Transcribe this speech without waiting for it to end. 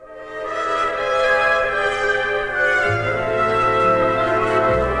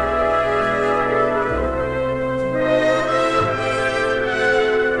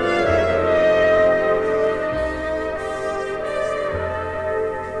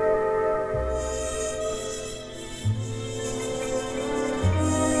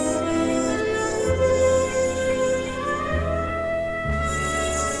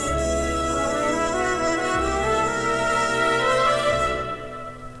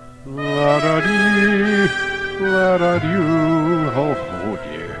La-da-dee, la-da-doo. Oh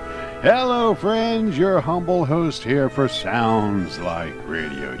dear. Hello, friends. Your humble host here for Sounds Like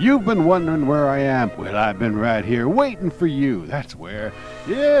Radio. You've been wondering where I am. Well, I've been right here waiting for you. That's where.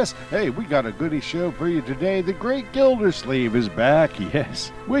 Yes. Hey, we got a goodie show for you today. The great Gildersleeve is back.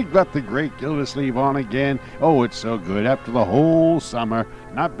 Yes. We got the great Gildersleeve on again. Oh, it's so good. After the whole summer,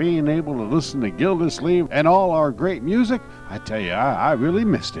 not being able to listen to Gildersleeve and all our great music, I tell you, I really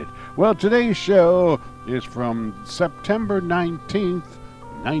missed it. Well, today's show is from September 19th,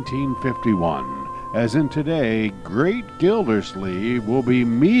 1951. As in today, great Gildersleeve will be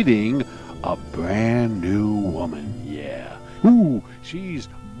meeting a brand new woman. Yeah. Ooh, she's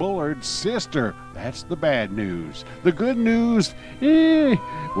Bullard's sister. That's the bad news. The good news,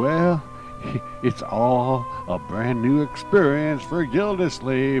 well, it's all a brand new experience for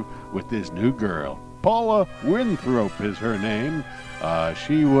Gildersleeve with this new girl. Paula Winthrop is her name.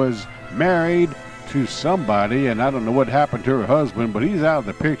 She was married to somebody, and I don't know what happened to her husband, but he's out of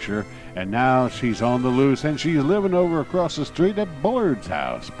the picture, and now she's on the loose, and she's living over across the street at Bullard's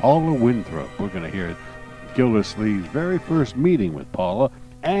house. Paula Winthrop. We're going to hear Gildersleeve's very first meeting with Paula,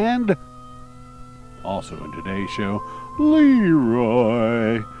 and also in today's show,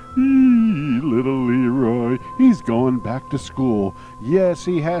 Leroy. Little Leroy, he's going back to school. Yes,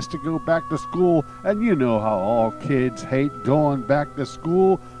 he has to go back to school, and you know how all kids hate going back to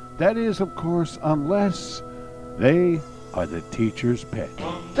school. That is, of course, unless they are the teacher's pet.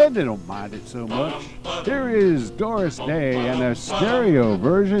 Then they don't mind it so much. Here is Doris Day and a stereo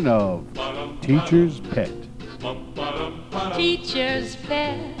version of Teacher's Pet. Teacher's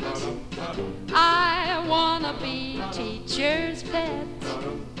pet, I wanna be teacher's pet.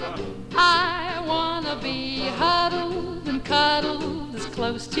 I wanna be huddled and cuddled as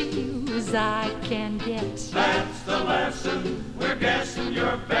close to you as I can get. That's the lesson we're guessing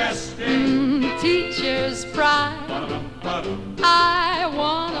you're best in. Teacher's pride, I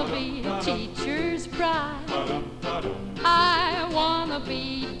wanna be teacher's pride. I wanna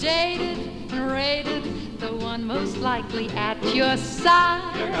be dated and rated, the one most likely at your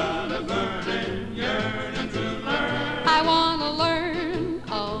side. You gotta learn and yearn to learn. I wanna learn,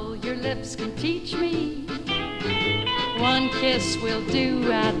 all your lips can teach me. One kiss will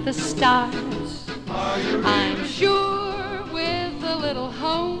do at the start. I'm sure with a little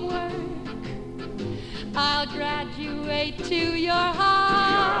homework, I'll graduate to your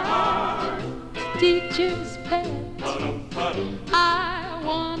heart. Teacher's pet, I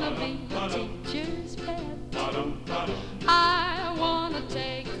wanna be teacher's pet. I wanna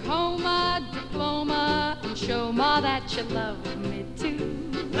take home a diploma and show Ma that you love me too.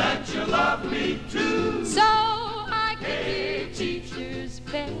 That you love me too. So I can be teacher's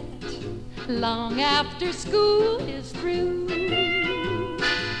pet long after school is through.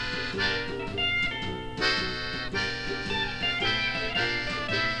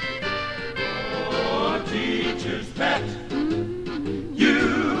 Oh, teacher's pet.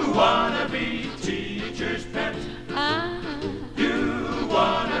 You wanna be teacher's pet. You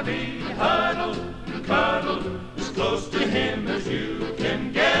wanna be huddled and cuddled as close to him as you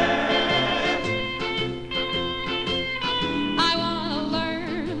can get. I wanna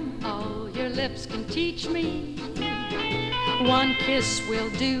learn, all your lips can teach me. One kiss will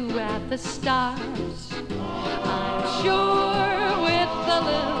do at the start. I'm sure with a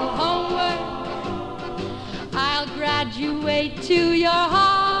little homework, I'll graduate to your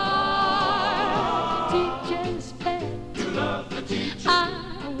heart. Teacher's pet, You love the teacher. I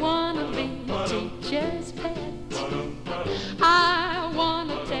wanna be teacher's pet. I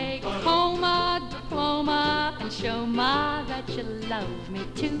wanna take home a diploma and show Ma that you love me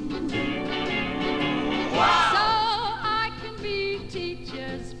too. Wow. So I can be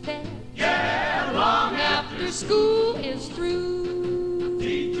teacher's pet. Yeah, Long after school is through.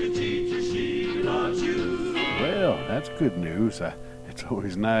 teacher, she loves you. Well, that's good news. It's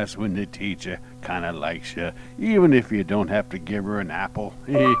always nice when the teacher kind of likes you, even if you don't have to give her an apple.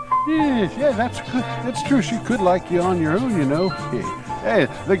 Yeah, that's good. That's true. She could like you on your own, you know. Hey,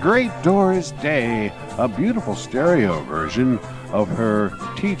 the great Doris Day, a beautiful stereo version of her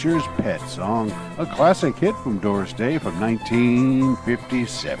Teacher's Pet song, a classic hit from Doris Day from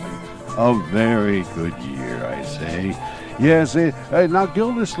 1957. A very good year, I say. Yes, now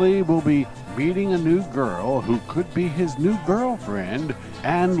Gildersleeve will be meeting a new girl who could be his new girlfriend,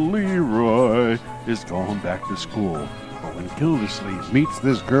 and Leroy is going back to school. But when Gildersleeve meets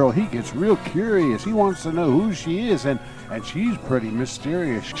this girl, he gets real curious. He wants to know who she is, and she's pretty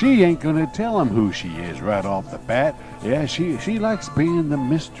mysterious. She ain't gonna tell him who she is right off the bat. Yeah, she likes being the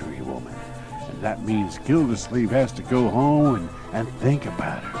mystery woman. And that means Gildersleeve has to go home and think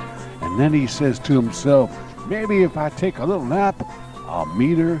about her. And And then he says to himself, maybe if I take a little nap, I'll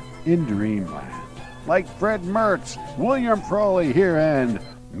meet her in dreamland. Like Fred Mertz, William Frawley here, and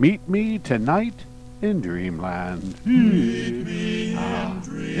Meet Me Tonight in Dreamland. Meet me in dreamland.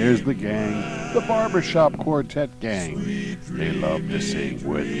 Here's the gang, the Barbershop Quartet gang. They love to sing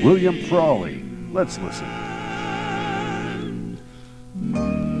with William Frawley. Let's listen.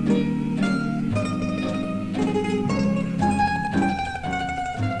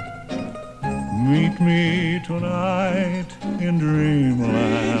 Meet me tonight in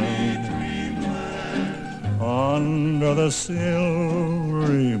dreamland, under the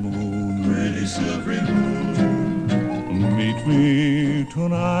silvery moon. Pretty silvery moon. Meet me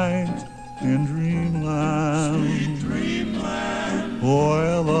tonight in dreamland, sweet dreamland,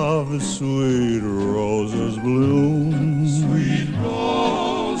 where the sweet roses bloom. Sweet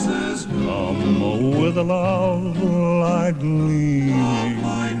roses bloom. Come with a love light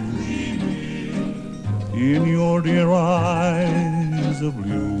gleaming, in your dear eyes of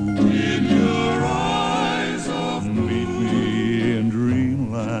blue. In your eyes of blue. Meet me in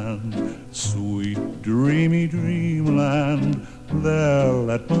dreamland, sweet dreamy dreamland. There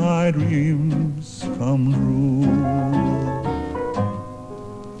let my dreams come true.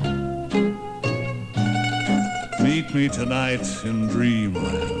 Meet me tonight in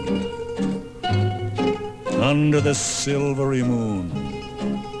dreamland, under the silvery moon.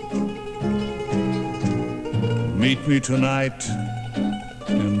 Meet me tonight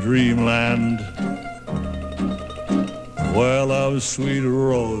in dreamland, where love's sweet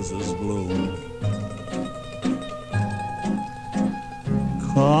roses bloom.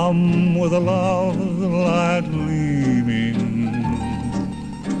 Come with a love light gleaming,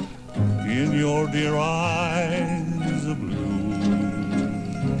 in your dear eyes of blue.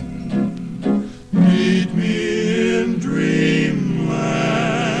 Meet me in dreamland,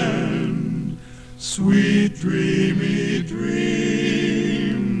 sweet dreamy dreamland.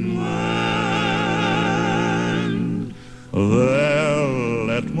 There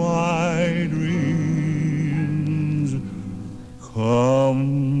let my dreams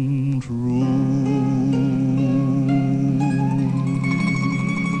come true.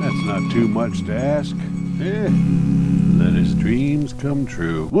 That's not too much to ask. Let his dreams come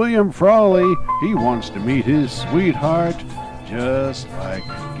true. William Frawley, he wants to meet his sweetheart just like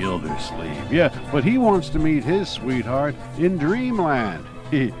Gildersleeve. Yeah, but he wants to meet his sweetheart in dreamland.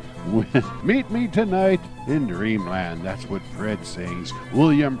 Meet me tonight in dreamland. That's what Fred sings.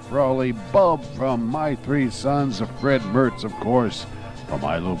 William Frawley, Bub from My Three Sons of Fred Mertz, of course, from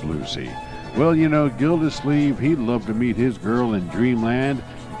Ilo Bluesy. Well, you know, Gildersleeve, he'd love to meet his girl in dreamland.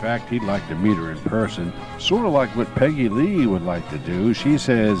 In fact, he'd like to meet her in person, sort of like what Peggy Lee would like to do. She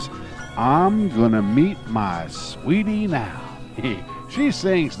says, I'm gonna meet my sweetie now. She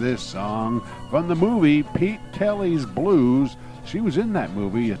sings this song from the movie Pete Kelly's Blues. She was in that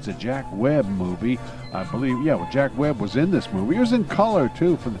movie. It's a Jack Webb movie, I believe. Yeah, well, Jack Webb was in this movie. It was in color,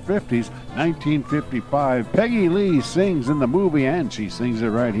 too, for the 50s, 1955. Peggy Lee sings in the movie, and she sings it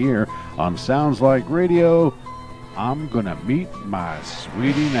right here on Sounds Like Radio. I'm gonna meet my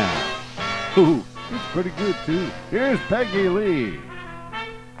sweetie now. Ooh, it's pretty good, too. Here's Peggy Lee.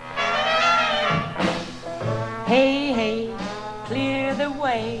 Hey, hey, clear the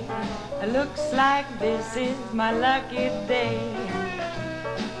way. Looks like this is my lucky day.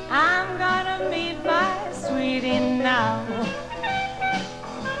 I'm gonna meet my sweetie now.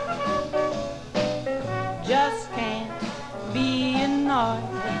 Just can't be annoyed.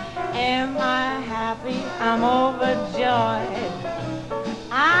 Am I happy? I'm overjoyed.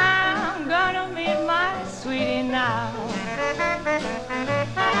 I'm gonna meet my sweetie now.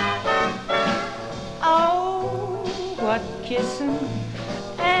 Oh, what kissing,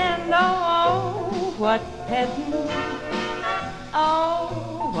 and oh, what petting,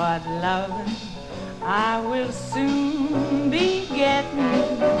 oh, what loving I will soon be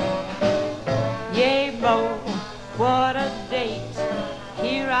getting. Yay, Bo, what a date.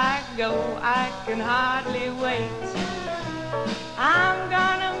 Here I go, I can hardly wait. I'm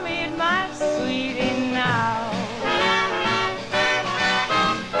gonna meet my sweetie now.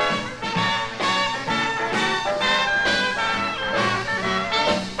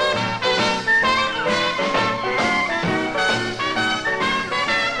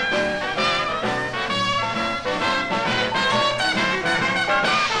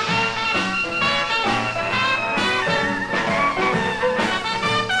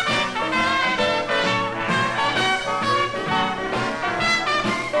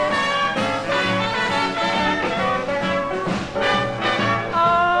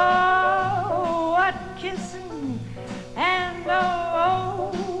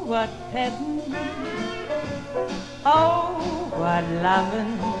 what petting. Oh, what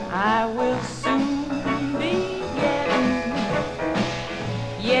loving I will soon be getting.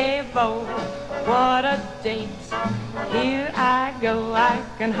 Yeah, boy, what a date. Here I go, I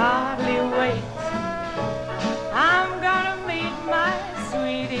can hardly wait. I'm gonna meet my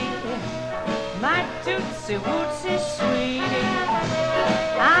sweetie, my tootsie wootsy sweetie.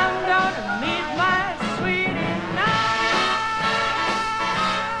 I'm gonna meet my sweetie now.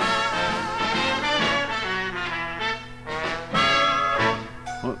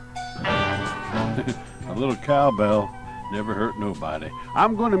 A little cowbell never hurt nobody.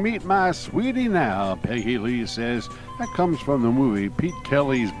 I'm going to meet my sweetie now, Peggy Lee says. That comes from the movie Pete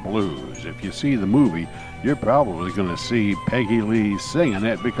Kelly's Blues. If you see the movie, you're probably going to see Peggy Lee singing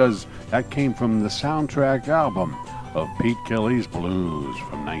it because that came from the soundtrack album of Pete Kelly's Blues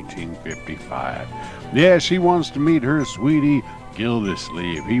from 1955. Yeah, she wants to meet her sweetie,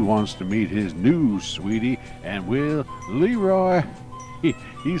 Gildersleeve. He wants to meet his new sweetie, and well, Leroy,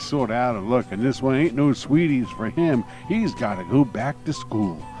 he's sort of out of luck, and this one ain't no sweeties for him. He's got to go back to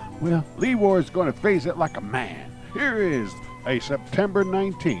school. Well, Leroy's going to face it like a man. Here is a September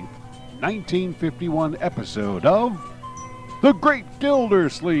 19th, 1951 episode of The Great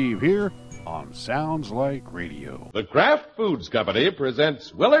Gildersleeve here on Sounds Like Radio. The Kraft Foods Company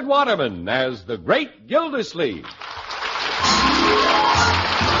presents Willard Waterman as The Great Gildersleeve.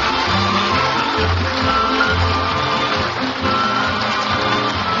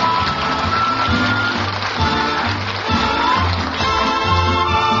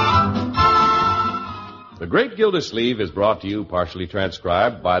 The Great Gildersleeve is brought to you, partially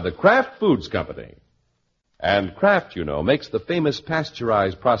transcribed, by the Kraft Foods Company. And Kraft, you know, makes the famous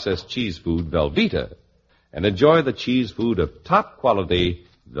pasteurized processed cheese food Velveeta. And enjoy the cheese food of top quality,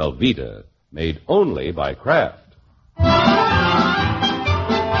 Velveeta, made only by Kraft.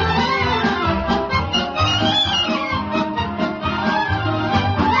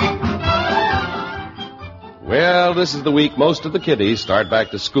 Well, this is the week most of the kiddies start back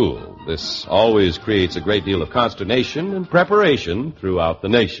to school. This always creates a great deal of consternation and preparation throughout the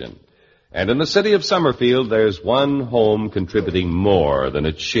nation. And in the city of Summerfield, there's one home contributing more than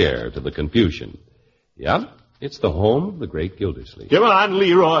its share to the confusion. Yeah, it's the home of the great Gildersleeve. Come on,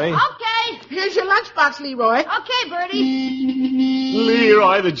 Leroy. Okay. Here's your lunchbox, Leroy. Okay, Bertie.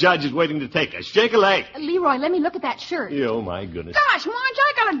 Leroy, the judge is waiting to take us. Shake a leg. Leroy, let me look at that shirt. Oh, my goodness. Gosh, Marge,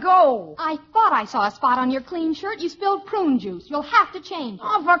 I gotta go. I thought I saw a spot on your clean shirt. You spilled prune juice. You'll have to change it.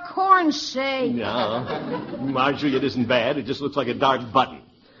 Oh, for corn's sake. No, Marjorie, it isn't bad. It just looks like a dark button.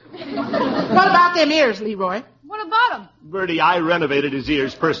 What about them ears, Leroy? What about them? Bertie, I renovated his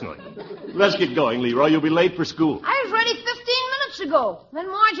ears personally. Let's get going, Leroy. You'll be late for school. I was ready 15 minutes ago. Then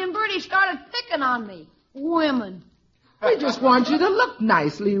Marge and Bertie started picking on me. Women. We just want you to look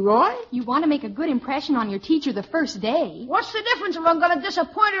nice, Leroy. You want to make a good impression on your teacher the first day. What's the difference if I'm going to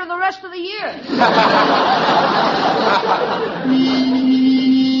disappoint her the rest of the year?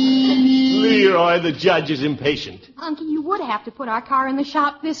 Leroy, the judge is impatient. Uncle, you would have to put our car in the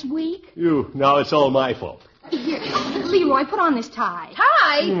shop this week. Now it's all my fault. Here, Leroy, put on this tie.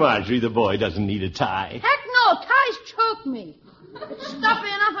 Tie? Marjorie, the boy doesn't need a tie. Heck no, ties choke me. It's stuffy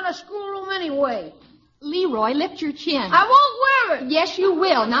enough in a schoolroom anyway. Leroy, lift your chin. I won't wear it. Yes, you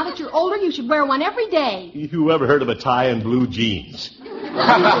will. Now that you're older, you should wear one every day. Who ever heard of a tie and blue jeans?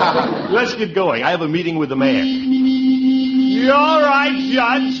 Let's get going. I have a meeting with the mayor. You all right,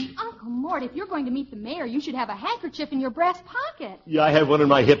 Judge? Uncle Mort, if you're going to meet the mayor, you should have a handkerchief in your breast pocket. Yeah, I have one in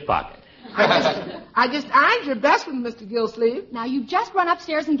my hip pocket. I just ironed your best one, Mr. Gildersleeve. Now you just run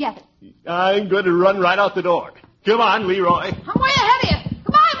upstairs and get it. I'm going to run right out the door. Come on, Leroy. I'm way ahead of you.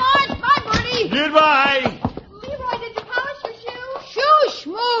 Goodbye, Marge. Bye, Bertie. Goodbye. Leroy, did you polish your shoes? Shoes,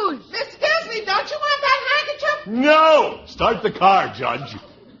 schmooze. Mr. Gildersleeve, don't you want that handkerchief? No. Start the car, Judge.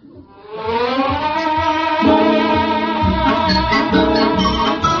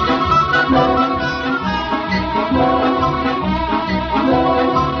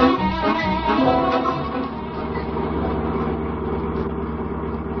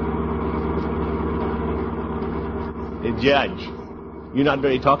 Judge, you're not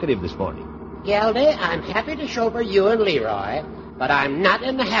very talkative this morning. Gildy, I'm happy to chauffeur you and Leroy, but I'm not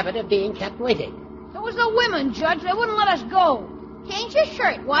in the habit of being kept waiting. There was the women, Judge. They wouldn't let us go. Change your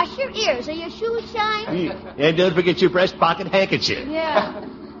shirt. Wash your ears. Are your shoes shiny? And don't forget your breast pocket handkerchief. Yeah.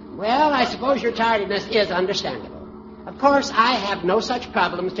 Well, I suppose your tardiness is understandable. Of course, I have no such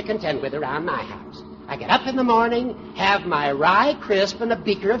problems to contend with around my house. I get up in the morning, have my rye crisp and a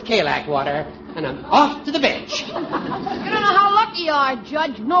beaker of Kalak water, and I'm off to the bench. You don't know how lucky you are,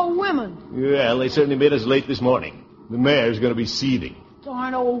 Judge. No women. Well, they certainly made us late this morning. The mayor's going to be seething.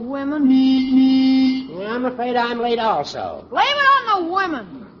 Darn old women. Well, I'm afraid I'm late also. Blame it on the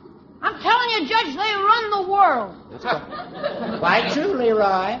women. I'm telling you, Judge, they run the world. That's quite true,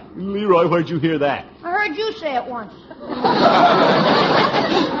 Leroy. Leroy, where'd you hear that? I heard you say it once.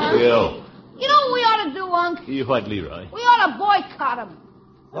 Yo. You know what we ought to do, Unc? You what, Leroy? We ought to boycott them.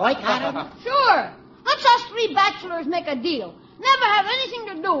 Boycott him? Sure. Let's us three bachelors make a deal. Never have anything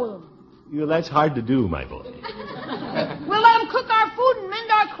to do with them. You know, that's hard to do, my boy. We'll let them cook our food and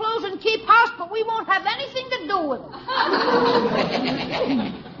mend our clothes and keep house, but we won't have anything to do with them.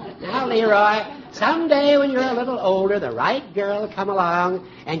 Now, Leroy, someday when you're a little older, the right girl will come along,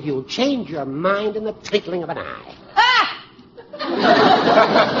 and you'll change your mind in the twinkling of an eye. Ah!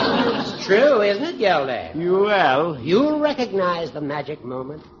 It's true, isn't it, Gildy? Well, You'll recognize the magic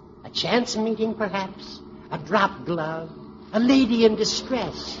moment. A chance meeting, perhaps. A dropped glove. A lady in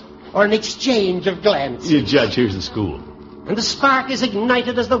distress. Or an exchange of glances. you Judge, here's the school. And the spark is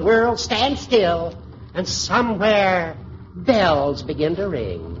ignited as the world stands still. And somewhere, bells begin to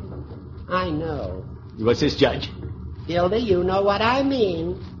ring. I know. What's this, Judge? Gildy, you know what I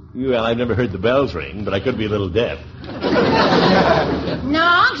mean. Well, I've never heard the bells ring, but I could be a little deaf. No,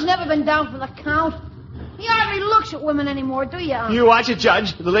 Unc's never been down for the count. He hardly looks at women anymore, do you, Unc? You watch it,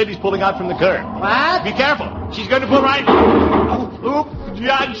 Judge. The lady's pulling out from the curb. What? Be careful. She's going to pull right... Oop,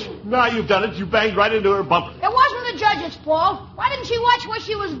 Judge. Now you've done it. You banged right into her bumper. It wasn't the judge's fault. Why didn't she watch where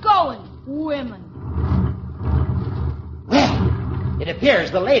she was going? Women. Well, it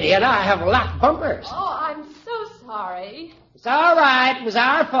appears the lady and I have locked bumpers. Oh, I'm so sorry. It's all right. It was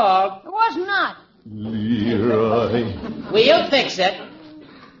our fault. It was not. Leroy. We'll fix it.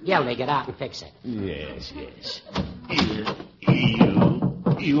 Gildy, get out and fix it. Yes.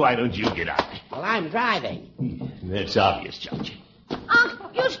 You, why don't you get out? Well, I'm driving. That's obvious, Judge.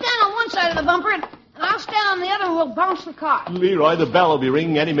 Unc, you stand on one side of the bumper, and I'll stand on the other, and we'll bounce the car. Leroy, the bell will be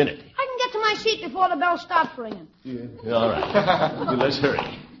ringing any minute. I can get to my seat before the bell stops ringing. Yeah. All right. Let's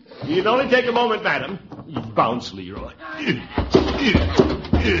hurry. It'll only take a moment, madam. You bounce, Leroy.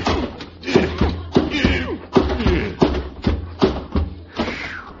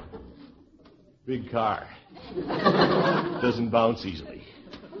 Big car. Doesn't bounce easily.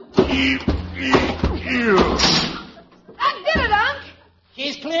 That did it, Unc.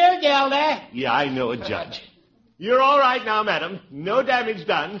 She's clear, Gildy. Yeah, I know it, Judge. You're all right now, madam. No damage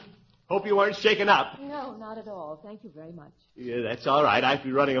done. Hope you weren't shaken up. No, not at all. Thank you very much. Yeah, that's all right. I have to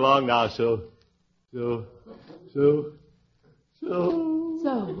be running along now, so... She's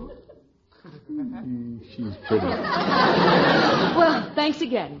pretty. Well, thanks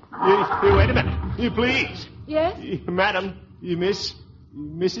again. Wait a minute. Please. Yes? Madam,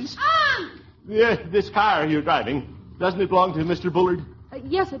 Mrs.? Unc! Yeah, this car you're driving, doesn't it belong to Mr. Bullard?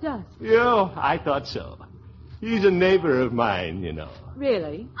 Yes, it does. Yeah, I thought so. He's a neighbor of mine, you know.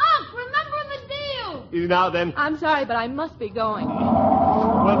 Really? Unc, remember the deal. Now then... I'm sorry, but I must be going.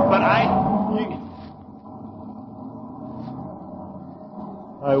 Well, but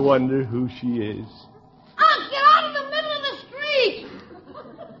I wonder who she is. Unc, get out of the middle of the street.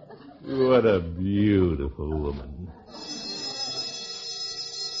 What a beautiful woman.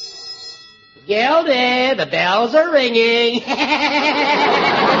 Gildy, the bells are ringing.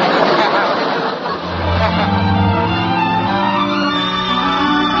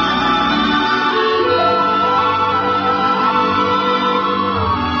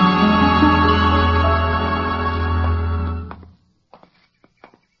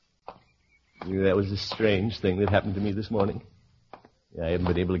 That was a strange thing that happened to me this morning. I haven't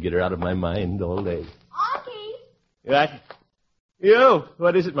been able to get her out of my mind all day. Unky, What? You?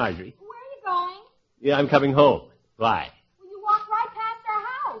 What is it, Marjorie? where are you going? Yeah, I'm coming home. Why? Well, you walked right past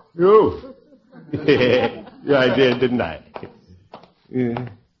our house. You? Yeah, I did, didn't I? Yeah,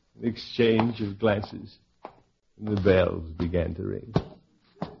 exchange of glances. And the bells began to ring.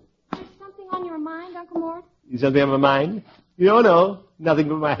 There's something on your mind, Uncle Mort? Something on my mind? No, nothing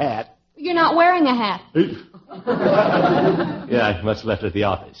but my hat. You're not wearing a hat. Yeah, I must have left it at the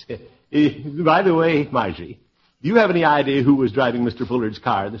office. By the way, Marjorie, do you have any idea who was driving Mr. Bullard's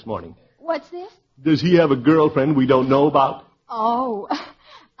car this morning? What's this? Does he have a girlfriend we don't know about? Oh,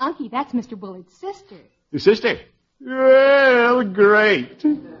 Unky, that's Mr. Bullard's sister. Your sister? Well, great.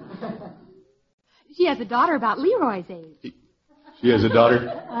 She has a daughter about Leroy's age. She has a daughter?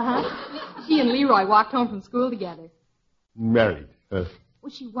 Uh-huh. She and Leroy walked home from school together. Married. Well,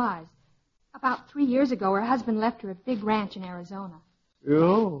 she was. About 3 years ago, her husband left her a big ranch in Arizona.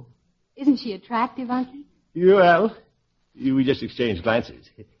 Oh. Isn't she attractive, Unky? Well, we just exchanged glances.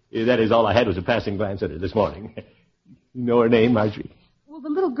 That is, all I had was a passing glance at her this morning. You know her name, Marjorie? Well, Oh, the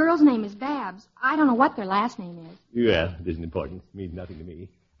little girl's name is Babs. I don't know what their last name is. Yeah, it isn't important. It means nothing to me.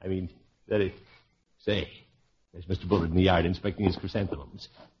 I mean, that is... Say, there's Mr. Bullard in the yard inspecting his chrysanthemums.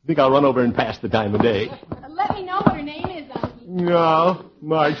 Think I'll run over and pass the time of day. Let me know what her name is, Unky. No,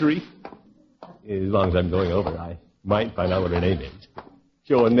 Marjorie. As long as I'm going over, I might find out what her name is.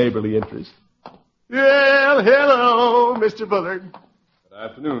 Show a neighborly interest. Well, hello, Mr. Bullard. Good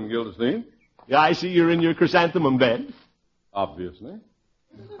afternoon, Gildersleeve. Yeah, I see you're in your chrysanthemum bed. Obviously.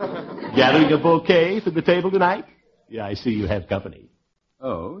 Gathering a bouquet for the table tonight? Yeah, I see you have company.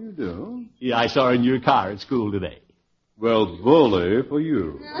 Oh, you do? Yeah, I saw her in your car at school today. Well, bully for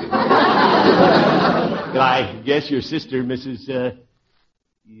you. I guess your sister, Mrs.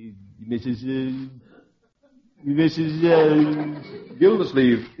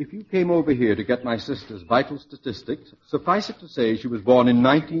 Gildersleeve, if you came over here to get my sister's vital statistics, suffice it to say she was born in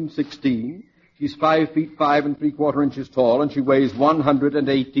 1916. She's 5 feet 5 3/4 tall, and she weighs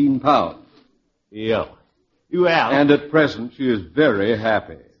 118 pounds. Yeah. Well. And at present, she is very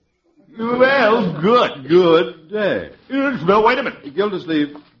happy. Well, good. Good day. No, wait a minute.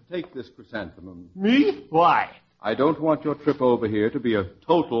 Gildersleeve, take this chrysanthemum. Me? Why? I don't want your trip over here to be a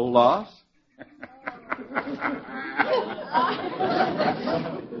total loss.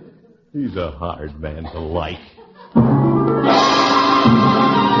 He's a hard man to like.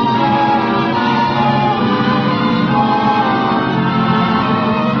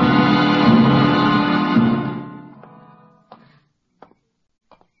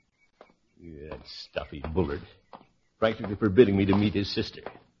 That stuffy Bullard. Practically forbidding me to meet his sister.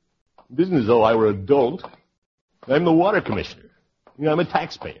 It isn't as though I were a dolt. I'm the water commissioner. I'm a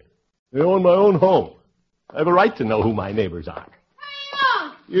taxpayer. I own my own home. I have a right to know who my neighbors are. Hey,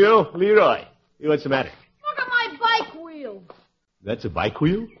 Unc! You, Leroy. What's the matter? Look at my bike wheel. That's a bike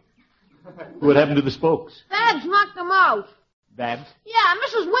wheel? What happened to the spokes? Babs knocked them out. Babs? Yeah,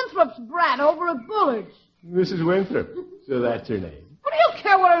 Mrs. Winthrop's brat over at Bullard's. Mrs. Winthrop. So that's her name. What do you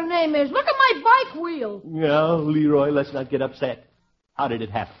care what her name is? Look at my bike wheel. No, Leroy, let's not get upset. How did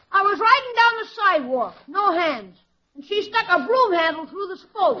it happen? I was riding down the sidewalk, no hands, and she stuck a broom handle through the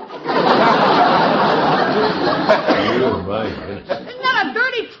spoke. Oh, my goodness. Isn't that a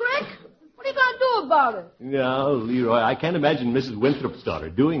dirty trick? What are you going to do about it? No, Leroy, I can't imagine Mrs. Winthrop's daughter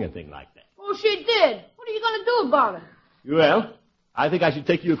doing a thing like that. Oh, she did. What are you going to do about it? Well, I think I should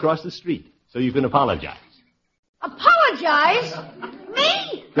take you across the street so you can apologize. Apologize?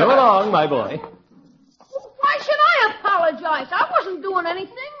 Me? Come along, my boy. Why should I apologize? I wasn't doing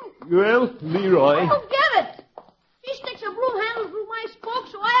anything. Well, Leroy. I don't get it. She sticks a broom handle through my spoke,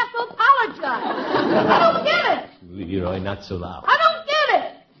 so I have to apologize. I don't get it. Leroy, not so loud. I don't get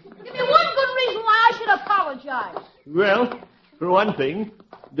it. Give me one good reason why I should apologize. Well, for one thing,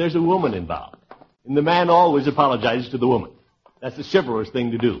 there's a woman involved. And the man always apologizes to the woman. That's the chivalrous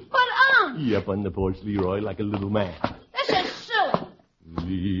thing to do. But, Up on the porch, Leroy, like a little man. This is silly.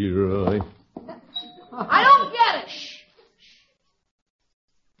 Leroy. I don't get it. Shh.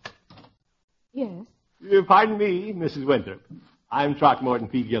 Yes? Pardon me, Mrs. Winthrop. I'm Throckmorton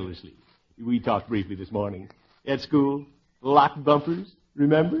P. Gildersleeve. We talked briefly this morning. At school, locked bumpers,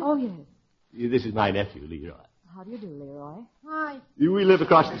 remember? Oh, yes. This is my nephew, Leroy. How do you do, Leroy? Hi. We live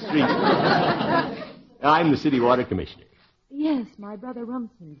across the street. I'm the city water commissioner. Yes, my brother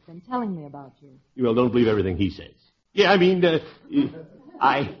Rumson's been telling me about you. Well, don't believe everything he says. Yeah,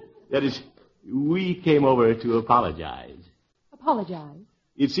 we came over to apologize. Apologize?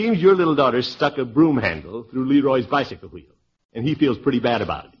 It seems your little daughter stuck a broom handle through Leroy's bicycle wheel, and he feels pretty bad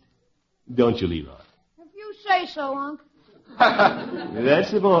about it. Don't you, Leroy? If you say so, Unc.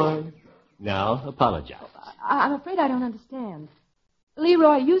 That's the boy. Now, apologize. I'm afraid I don't understand.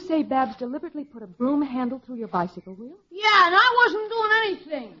 Leroy, you say Babs deliberately put a broom handle through your bicycle wheel? Yeah, and I wasn't doing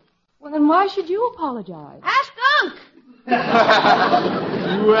anything. Well, then why should you apologize? Ask Unc.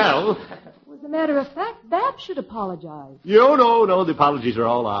 Well... As a matter of fact, Babs should apologize. No, the apologies are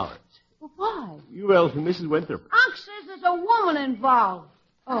all ours. Well, why? Well, Mrs. Winthrop. Unc says there's a woman involved.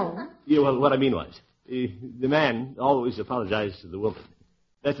 Oh? Yeah, well, what I mean was, the man always apologizes to the woman.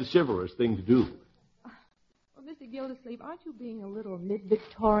 That's a chivalrous thing to do. Well, Mr. Gildersleeve, aren't you being a little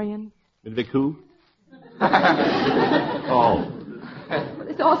mid-Victorian? Mid-Vic who? Oh. Well,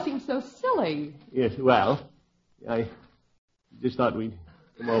 this all seems so silly. Yes, well, I just thought we'd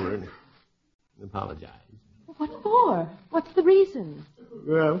come over and apologize. Well, what for? What's the reason?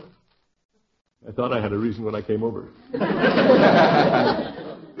 Well, I thought I had a reason when I came over. Maybe that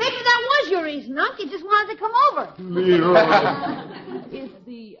was your reason, Unc. You just wanted to come over. Leroy. Is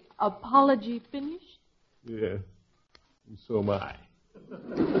the apology finished? Yeah, and so am I.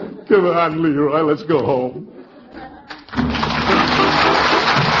 Come on, Leroy, let's go home.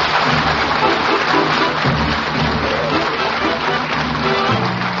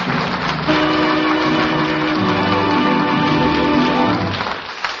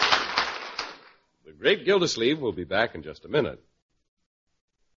 Big Gildersleeve will be back in just a minute.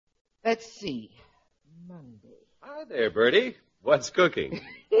 Let's see. Monday. Hi there, Bertie. What's cooking?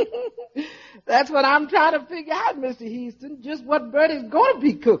 That's what I'm trying to figure out, Mr. Houston. Just what Bertie's going to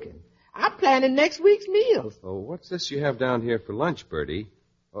be cooking. I'm planning next week's meals. Oh, what's this you have down here for lunch, Bertie?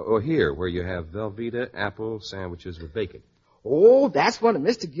 Or here, where you have Velveeta apple sandwiches with bacon. Oh, that's one of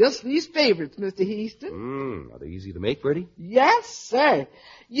Mr. Gildersleeve's favorites, Mr. Houston. Are they easy to make, Bertie? Yes, sir.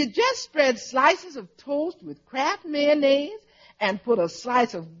 You just spread slices of toast with Kraft mayonnaise and put a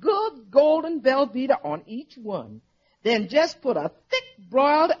slice of good golden Velveeta on each one. Then just put a thick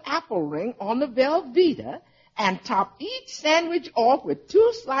broiled apple ring on the Velveeta and top each sandwich off with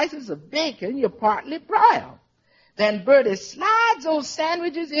 2 slices of bacon you partly broiled. Then Bertie slides those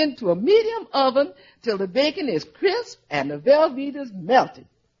sandwiches into a medium oven till the bacon is crisp and the Velveeta's melted.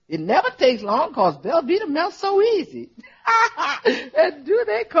 It never takes long because Velveeta melts so easy. And do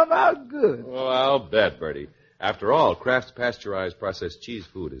they come out good? Oh, I'll bet, Bertie. After all, Kraft's pasteurized processed cheese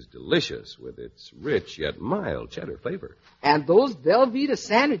food is delicious with its rich yet mild cheddar flavor. And those Velveeta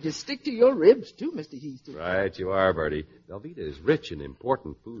sandwiches stick to your ribs, too, Mr. Houston. Right, you are, Bertie. Velveeta is rich in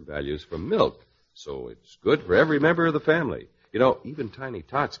important food values from milk, so it's good for every member of the family. You know, even tiny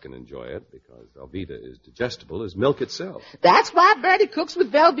tots can enjoy it because Velveeta is digestible as milk itself. That's why Bertie cooks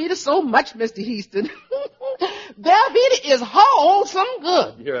with Velveeta so much, Mr. Houston. Velveeta is wholesome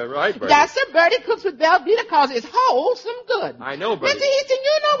good. You're right, Bertie. Yes, sir. Bertie cooks with Velveeta because it's wholesome good. I know, Bertie. Mr. Houston,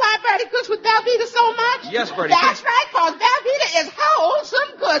 you know why Bertie cooks with Velveeta so much? Yes, Bertie. That's right, because Velveeta is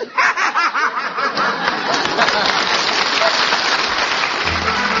wholesome good.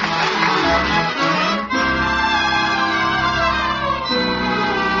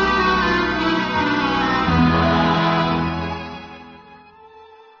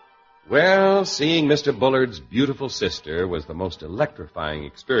 Well, seeing Mr. Bullard's beautiful sister was the most electrifying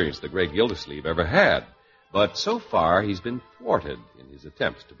experience the great Gildersleeve ever had. But so far, he's been thwarted in his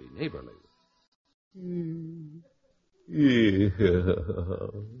attempts to be neighborly. Yeah.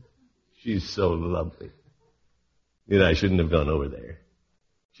 She's so lovely. And I shouldn't have gone over there.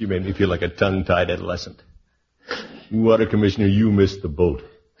 She made me feel like a tongue-tied adolescent. Water Commissioner, you missed the boat.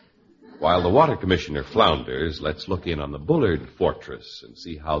 While the water commissioner flounders, let's look in on the Bullard fortress and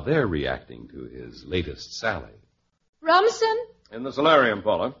see how they're reacting to his latest sally. Rumson? In the solarium,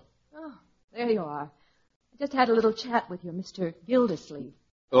 Paula. Oh, there you are. I just had a little chat with your Mr. Gildersleeve.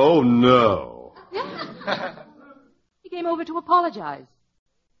 Oh, no. Yeah. He came over to apologize.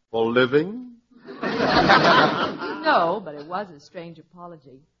 For living? No, but it was a strange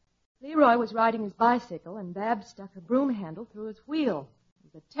apology. Leroy was riding his bicycle, and Babs stuck a broom handle through his wheel.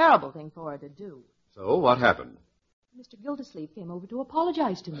 It was a terrible thing for her to do. So, what happened? Mr. Gildersleeve came over to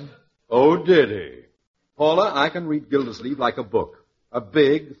apologize to me. Oh, did he? Paula, I can read Gildersleeve like a book. A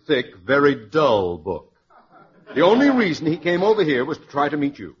big, thick, very dull book. The only reason he came over here was to try to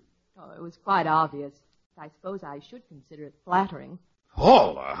meet you. Oh, it was quite obvious. I suppose I should consider it flattering.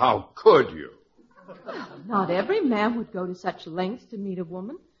 Paula, how could you? Not every man would go to such lengths to meet a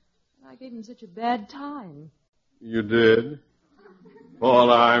woman. And I gave him such a bad time. You did?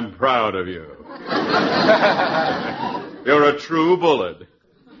 Paula, I'm proud of you. You're a true Bullard.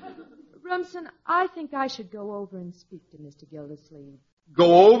 Rumson, I think I should go over and speak to Mr. Gildersleeve.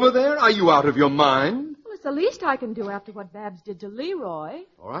 Go over there? Are you out of your mind? Well, it's the least I can do after what Babs did to Leroy.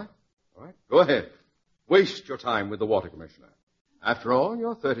 All right. Go ahead. Waste your time with the water commissioner. After all,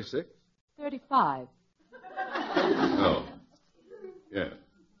 you're 36. 35. Oh. Yeah.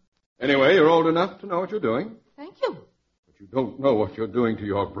 Anyway, you're old enough to know what you're doing. Thank you. But you don't know what you're doing to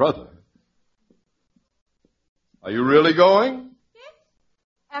your brother. Are you really going? Yes.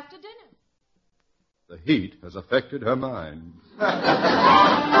 After dinner. The heat has affected her mind.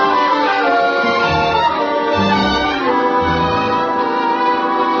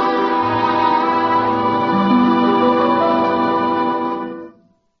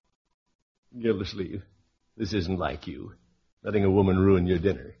 Gildersleeve, this isn't like you. Letting a woman ruin your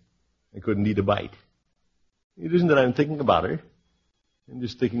dinner. I couldn't eat a bite. It isn't that I'm thinking about her. I'm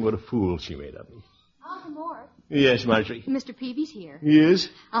just thinking what a fool she made of me. Uncle Mort. Yes, Marjorie. Mr. Peavy's here. He is?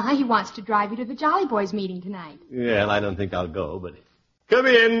 He wants to drive you to the Jolly Boys meeting tonight. Well, I don't think I'll go, but... Come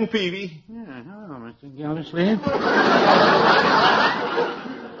in, Peavy. Yeah, hello, Mr. Gildersleeve.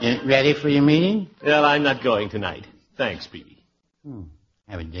 You ready for your meeting? Well, I'm not going tonight. Thanks, Peavy.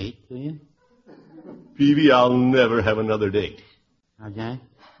 Have a date, do you? Peavy, I'll never have another date. How's that?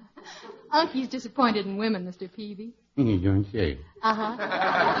 Uncie's disappointed in women, Mr. Peavy. You don't say.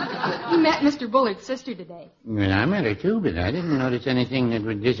 He met Mr. Bullard's sister today. Well, I met her, too, but I didn't notice anything that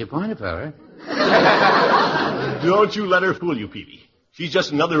would disappoint a fella. Don't you let her fool you, Peavy. She's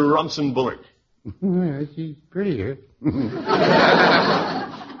just another Rumson Bullard. Well, she's prettier.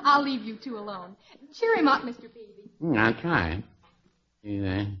 I'll leave you two alone. Cheer him up, Mr. Peavy. I'll try.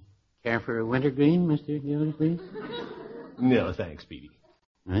 You care for a wintergreen, Mr. Gildersleeve? No, thanks, Petey.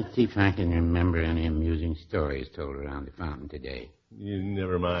 Let's see if I can remember any amusing stories told around the fountain today.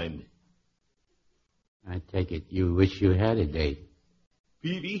 Never mind. I take it you wish you had a date.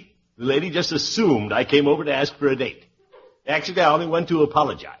 Petey, the lady just assumed I came over to ask for a date. Actually, I only went to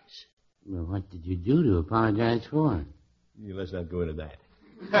apologize. Well, what did you do to apologize for? Let's not go into that.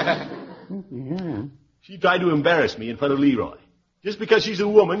 Yeah. She tried to embarrass me in front of Leroy. Just because she's a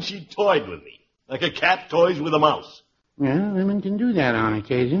woman, she toyed with me. Like a cat toys with a mouse. Well, women can do that on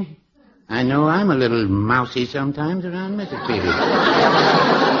occasion. I know I'm a little mousy sometimes around Mrs. Peavy.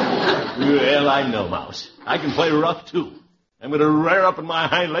 Well, I'm no mouse. I can play rough, too. I'm going to rear up on my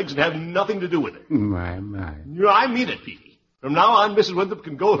hind legs and have nothing to do with it. My. I mean it, Petey. From now on, Mrs. Winthrop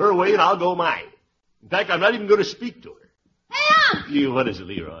can go her way and I'll go mine. In fact, I'm not even going to speak to her. Hey, Unc! What is it,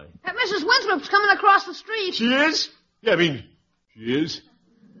 Leroy? That Mrs. Winthrop's coming across the street. She is? Yeah, she is.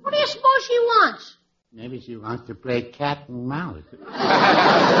 What do you suppose she wants? Maybe she wants to play cat and mouse. Yeah,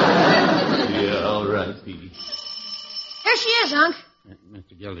 all right, Petey. Here she is, Unc.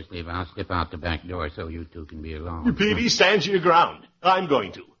 Mr. Gildersleeve, I'll slip out the back door so you two can be alone. Petey, stand your ground. I'm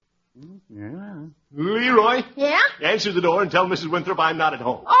going to. Yeah. Leroy? Yeah? Answer the door and tell Mrs. Winthrop I'm not at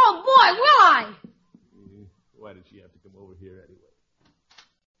home. Oh, boy, will I? Why did she have to come over here anyway?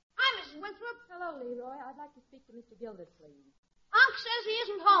 Hi, Mrs. Winthrop. Hello, Leroy. I'd like to speak to Mr. Gildersleeve. Unc says he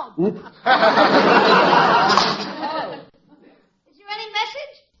isn't home. Oh. Is there any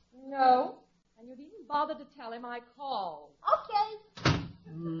message? No. And you needn't bother to tell him I called. Okay.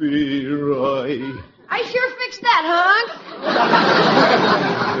 Leroy. I sure fixed that, huh, Unc?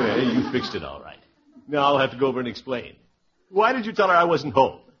 Yeah, you fixed it all right. Now I'll have to go over and explain. Why did you tell her I wasn't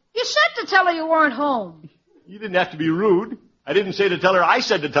home? You said to tell her you weren't home. You didn't have to be rude. I didn't say to tell her. I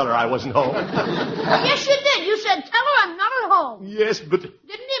said to tell her I wasn't home. Yes, you did. You said, tell her I'm not at home. Yes, but... Didn't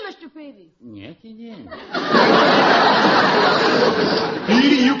you, Mr. Peavy? Yes, he did.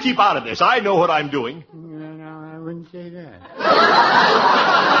 Petey, you keep out of this. I know what I'm doing. No, I wouldn't say that.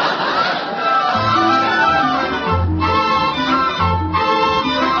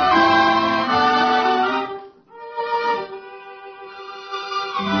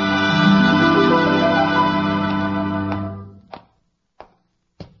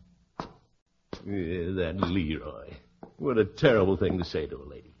 That Leroy. What a terrible thing to say to a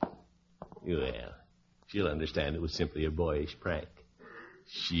lady. Well, she'll understand it was simply a boyish prank.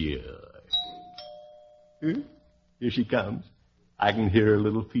 Sure. Here she comes. I can hear her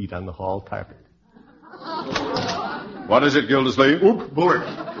little feet on the hall carpet. What is it, Gildersleeve? Oop, Bullard.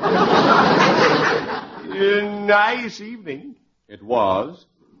 Nice evening. It was.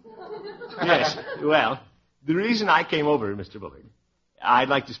 Yes, well, the reason I came over, Mr. Bullard, I'd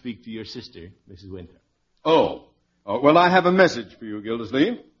like to speak to your sister, Mrs. Winthrop. Oh, well, I have a message for you,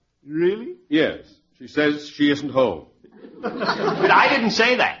 Gildersleeve. Really? Yes. She says she isn't home. But I didn't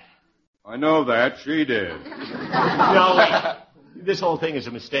say that. I know that. She did. No, wait. This whole thing is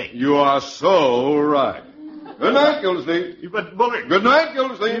a mistake. You are so right. Good night, Gildersleeve. But, Bullard... Good night,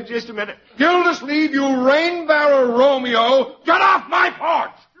 Gildersleeve. Just a minute. Gildersleeve, you rain barrel Romeo, get off my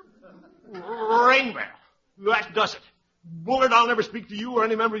porch! Rain barrel. That does it. Bullard, I'll never speak to you or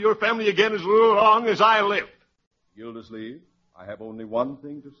any member of your family again as long as I live. Gildersleeve, I have only one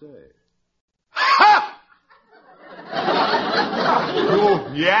thing to say. Ha!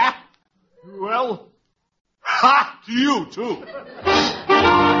 Oh, yeah? Well, ha to you, too.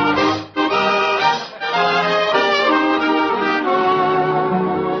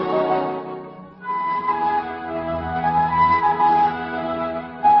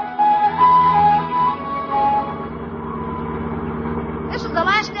 This is the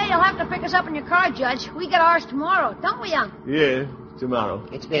last day you'll have to pick us up in your car, Judge. We get ours tomorrow, don't we, Unc? Yeah, tomorrow.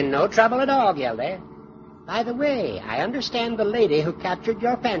 It's been no trouble at all, Gilda. By the way, I understand the lady who captured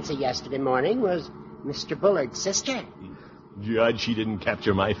your fancy yesterday morning was Mr. Bullard's sister. Judge, she didn't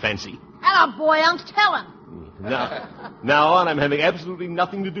capture my fancy. Hello, boy, Unc. Tell him. Now on, I'm having absolutely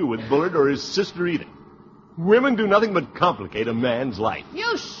nothing to do with Bullard or his sister either. Women do nothing but complicate a man's life.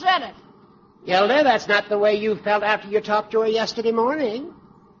 You said it. Gilda, that's not the way you felt after you talked to her yesterday morning.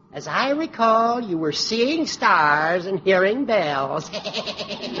 As I recall, you were seeing stars and hearing bells.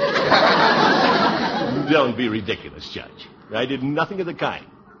 Don't be ridiculous, Judge. I did nothing of the kind.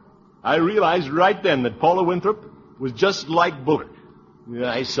 I realized right then that Paula Winthrop was just like Bullard.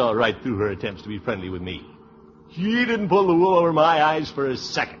 I saw right through her attempts to be friendly with me. She didn't pull the wool over my eyes for a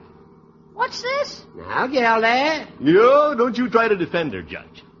second. What's this? Now, Gilda. Don't you try to defend her,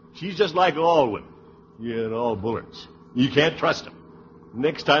 Judge. She's just like all women. Yeah, and all Bullards. You can't trust them.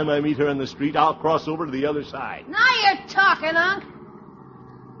 Next time I meet her on the street, I'll cross over to the other side. Now you're talking, Unc.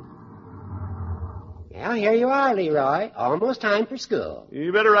 Well, here you are, Leroy. Almost time for school.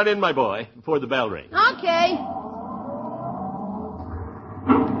 You better run in, my boy, before the bell rings. Okay.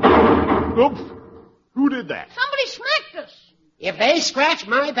 Oops. Who did that? Somebody smacked us. If they scratch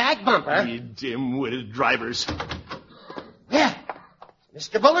my back bumper... You dim-witted drivers. Yeah,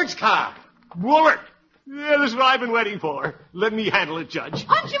 Mr. Bullard's car. Bullard! Yeah, this is what I've been waiting for. Let me handle it, Judge.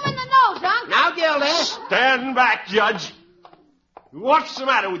 Punch him in the nose, Unc. Now, Gilda. Stand back, Judge. What's the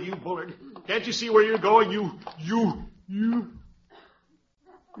matter with you, Bullard? Can't you see where you're going? You.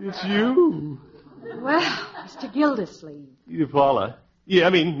 It's you. Well, Mr. Gildersleeve. You, Paula. Yeah, I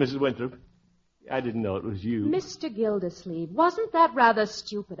mean, Mrs. Winthrop. I didn't know it was you. Mr. Gildersleeve, wasn't that rather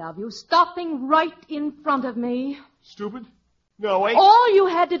stupid of you, stopping right in front of me? Stupid? No, wait. All you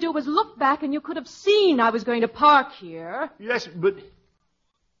had to do was look back and you could have seen I was going to park here. Yes, but...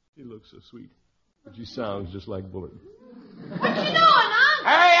 You look so sweet. But you sound just like Bullard. What you doing, Unc?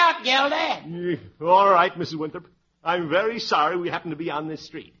 Hurry up, Gilda. Yeah, all right, Mrs. Winthrop. I'm very sorry we happen to be on this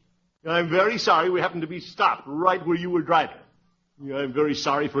street. I'm very sorry we happen to be stopped right where you were driving. Yeah, I'm very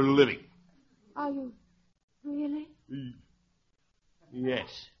sorry for living. Are you really?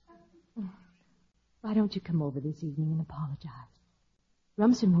 Yes. Why don't you come over this evening and apologize?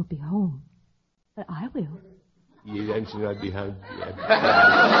 Rumsen won't be home, but I will. You answer I'd be home. Hey,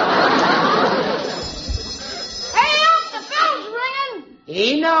 Unc, the bell's ringing.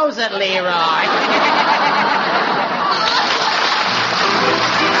 He knows it, Leroy.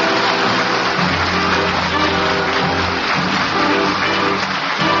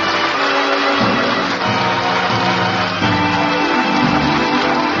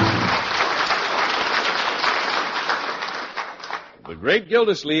 The great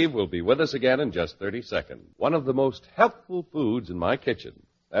Gildersleeve will be with us again in just 30 seconds. One of the most healthful foods in my kitchen.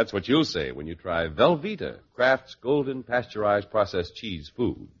 That's what you'll say when you try Velveeta, Kraft's golden pasteurized processed cheese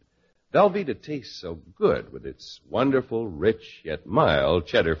food. Velveeta tastes so good with its wonderful, rich, yet mild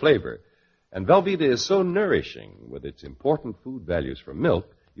cheddar flavor. And Velveeta is so nourishing with its important food values from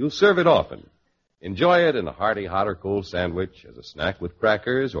milk, you'll serve it often. Enjoy it in a hearty hot or cold sandwich, as a snack with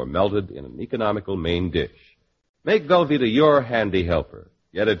crackers, or melted in an economical main dish. Make Velveeta your handy helper.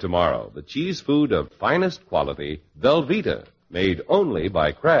 Get it tomorrow. The cheese food of finest quality, Velveeta, made only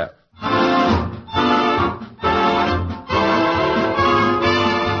by Kraft.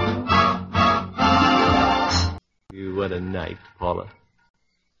 What a night, Paula.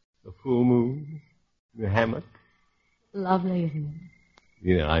 A full moon, a hammock. Lovely, isn't it?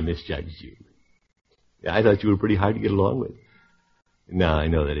 You know, I misjudged you. I thought you were pretty hard to get along with. Now I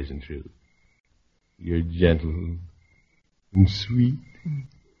know that isn't true. You're gentle and sweet.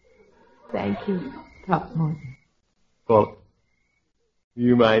 Thank you, Throckmorton. Paula, do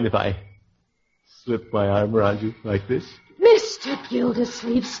you mind if I slip my arm around you like this? Mr.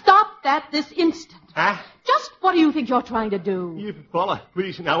 Gildersleeve, stop that this instant. Huh? Just what do you think you're trying to do? Paula,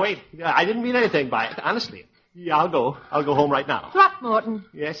 please, now wait. I didn't mean anything by it, honestly. Yeah, I'll go. I'll go home right now. Throckmorton.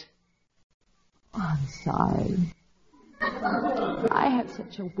 Yes? Oh, I'm sorry. I have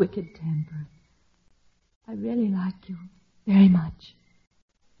such a wicked temper. I really like you very much.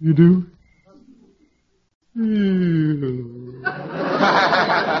 You do?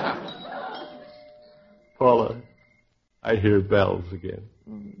 Paula, I hear bells again.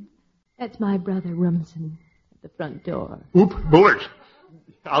 That's my brother Rumsen at the front door. Oop, Bullard.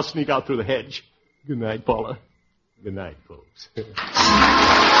 I'll sneak out through the hedge. Good night, Paula. Good night, folks.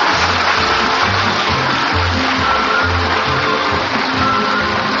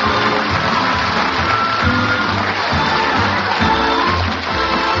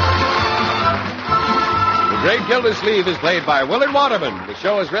 The Great Gildersleeve is played by Willard Waterman. The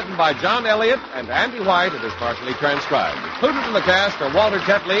show is written by John Elliott and Andy White and is partially transcribed. Included in the cast are Walter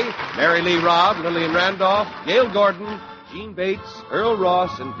Tetley, Mary Lee Robb, Lillian Randolph, Gail Gordon, Gene Bates, Earl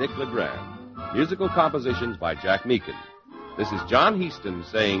Ross, and Dick LeGrand. Musical compositions by Jack Meakin. This is John Heaston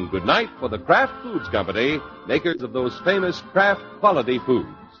saying goodnight for the Kraft Foods Company, makers of those famous Kraft quality foods.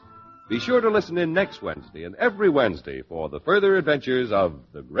 Be sure to listen in next Wednesday and every Wednesday for the further adventures of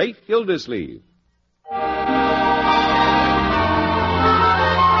the Great Gildersleeve.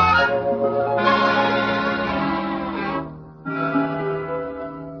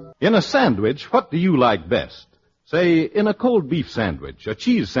 In a sandwich, what do you like best? Say, in a cold beef sandwich, a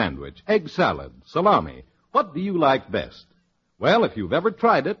cheese sandwich, egg salad, salami, what do you like best? Well, if you've ever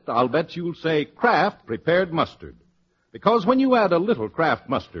tried it, I'll bet you'll say Kraft prepared mustard. Because when you add a little Kraft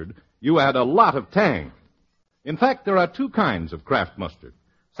mustard, you add a lot of tang. In fact, there are two kinds of Kraft mustard.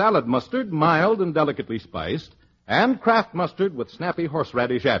 salad mustard, mild and delicately spiced, and Kraft mustard with snappy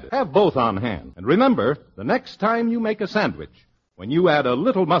horseradish added. Have both on hand. And remember, the next time you make a sandwich, when you add a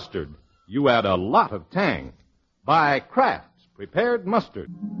little mustard, you add a lot of tang. Buy Kraft's prepared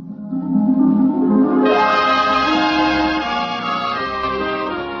mustard.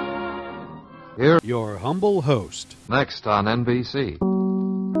 Here, your humble host. Next on NBC.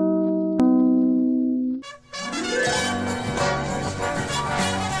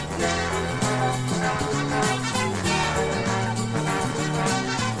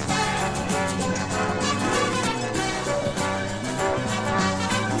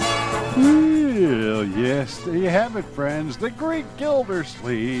 Well, yes, there you have it, friends. The Great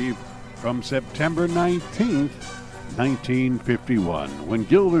Gildersleeve from September 19th, 1951. When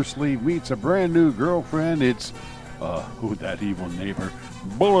Gildersleeve meets a brand new girlfriend, it's, that evil neighbor,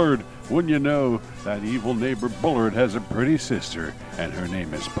 Bullard. Wouldn't you know, that evil neighbor Bullard has a pretty sister, and her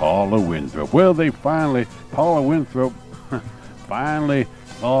name is Paula Winthrop. Well, Paula Winthrop finally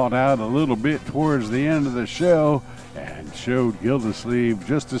thawed out a little bit towards the end of the show and showed Gildersleeve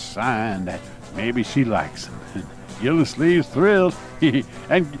just a sign that maybe she likes him. Gildersleeve's thrilled.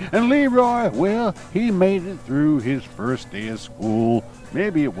 and Leroy, well, he made it through his first day of school.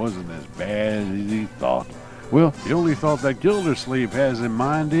 Maybe it wasn't as bad as he thought. Well, the only thought that Gildersleeve has in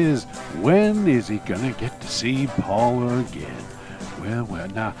mind is, when is he going to get to see Paula again? Well,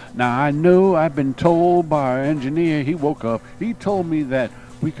 now I know I've been told by our engineer, he woke up, he told me that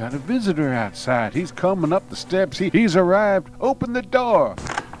we got a visitor outside. He's coming up the steps. He's arrived. Open the door.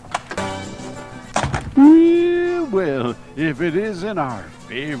 Well, if it isn't our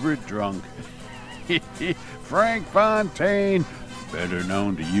favorite drunk, Frank Fontaine, better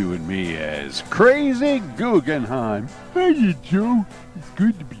known to you and me as Crazy Guggenheim. Hiya, Joe. It's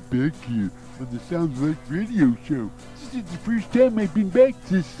good to be back here on the Sounds Like Radio show. This is the first time I've been back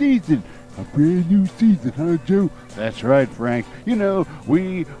this season. A brand new season, huh, Joe? That's right, Frank. You know,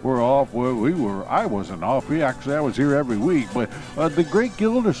 we were off. Well, I wasn't off. I was here every week. But the Great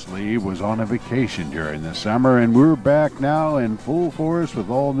Gildersleeve was on a vacation during the summer, and we're back now in full force with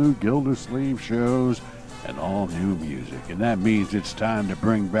all new Gildersleeve shows and all new music. And that means it's time to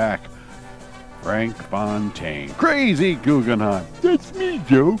bring back Frank Fontaine. Crazy Guggenheim. That's me,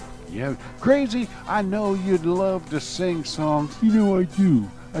 Joe. Yeah, Crazy, I know you'd love to sing songs. You know I do.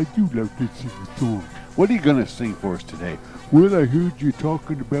 I do love to sing a song. What are you going to sing for us today? Well, I heard you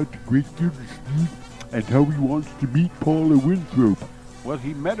talking about the Great Gildersleeve and how he wants to meet Paula Winthrop. Well,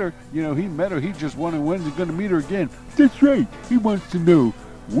 he met her. He just wondered when he's going to meet her again. That's right. He wants to know,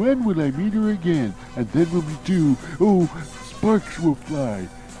 when will I meet her again? And then when we do, sparks will fly.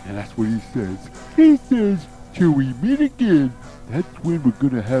 And that's what he says. He says, till we meet again, that's when we're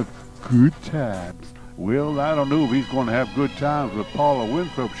going to have good times. Well, I don't know if he's going to have good times with Paula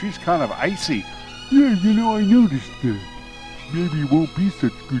Winthrop. She's kind of icy. Yeah, I noticed that. Maybe it won't be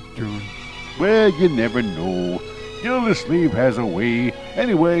such good times. Well, you never know. Gildersleeve has a way.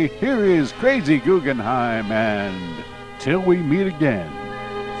 Anyway, here is Crazy Guggenheim and Till We Meet Again.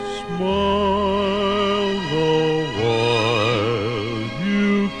 Smile the while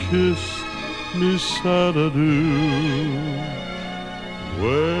you kissed me sad adieu.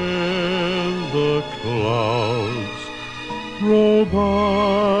 When the clouds roll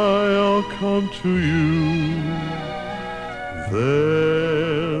by, I'll come to you.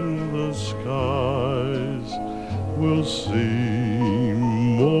 Then the skies will seem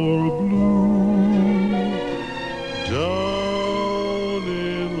more blue. Down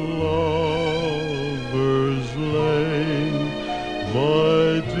in Lover's Lane, my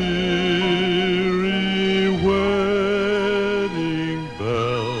dearie, wedding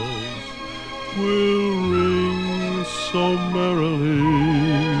bells will ring so merrily.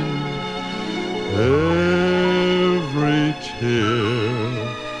 Every tear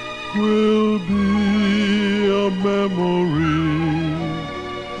will be a memory.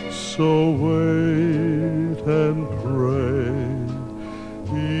 So wait and pray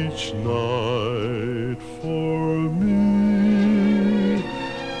each night for me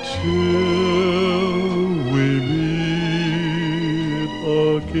till we meet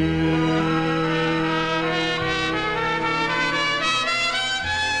again.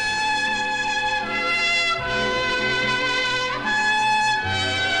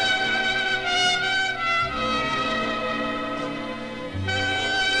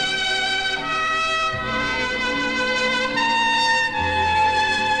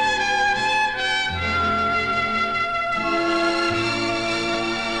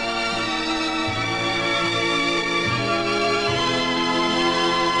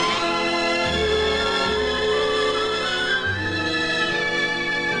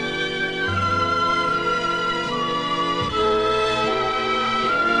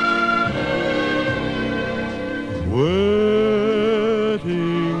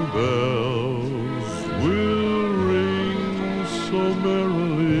 ring bells will ring so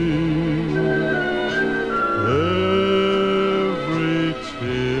merrily. Every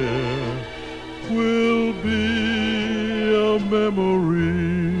tear will be a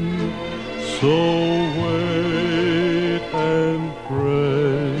memory. So wait and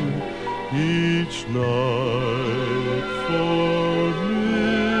pray each night for me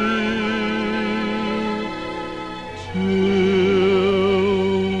till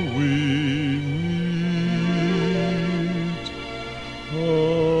we meet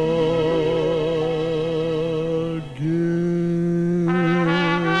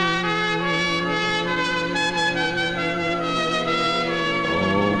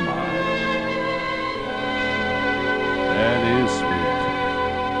Oh my. That is sweet.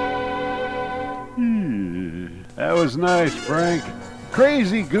 That was nice, Frank.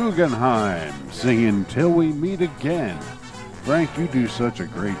 Crazy Guggenheim singing Till We Meet Again. Frank, you do such a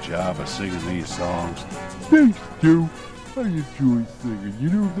great job of singing these songs. Thanks, Joe. I enjoy singing. You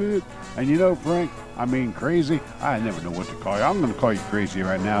know that? And you know, Frank, I mean, Crazy, I never know what to call you. I'm going to call you Crazy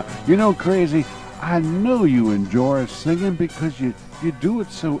right now. You know, Crazy, I know you enjoy singing because you do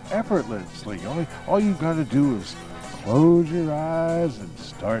it so effortlessly. All you got to do is close your eyes and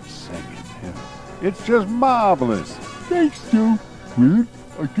start singing. It's just marvelous. Thanks, Joe. Well,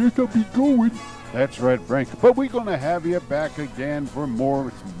 I guess I'll be going. That's right, Frank. But we're going to have you back again for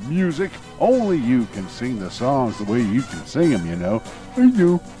more music. Only you can sing the songs the way you can sing them, you know. I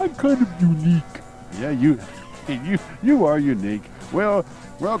know. I'm kind of unique. Yeah, you are unique. Well,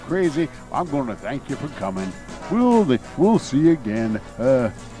 Crazy, I'm going to thank you for coming. We'll see you again.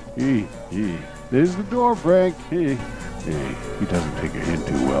 There's the door, Frank. He doesn't take a hint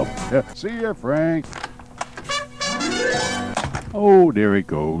too well. Yeah, see you, Frank. Oh, there he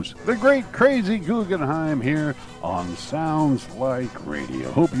goes. The great Crazy Guggenheim here on Sounds Like Radio.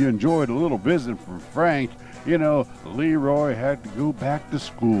 Hope you enjoyed a little visit from Frank. You know, Leroy had to go back to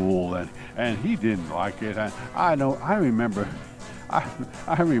school, and he didn't like it. I remember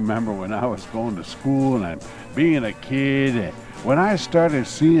when I was going to school and being a kid, when I started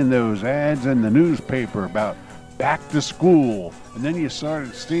seeing those ads in the newspaper about back to school, and then you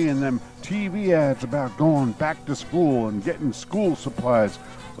started seeing them TV ads about going back to school and getting school supplies.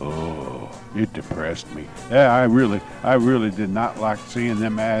 Oh, it depressed me. Yeah, I really did not like seeing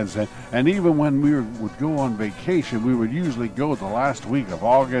them ads. And even when we would go on vacation, we would usually go the last week of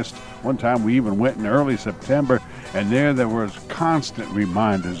August. One time we even went in early September, and there was constant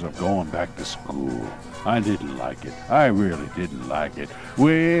reminders of going back to school. I didn't like it. I really didn't like it.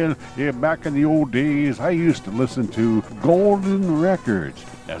 Well, yeah, back in the old days, I used to listen to Golden Records.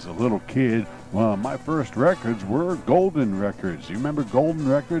 As a little kid, well, my first records were Golden Records. You remember Golden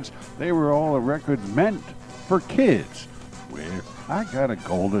Records? They were all the records meant for kids. Well, I got a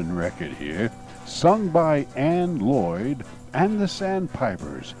Golden Record here, sung by Ann Lloyd and the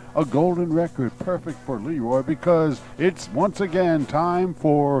Sandpipers. A Golden Record perfect for Leroy because it's once again time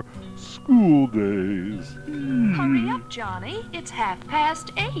for school days. Hurry up, Johnny. It's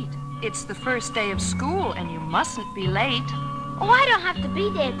 8:30. It's the first day of school, and you mustn't be late. Oh, I don't have to be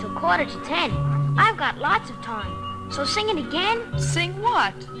there till 9:45. I've got lots of time. So sing it again. Sing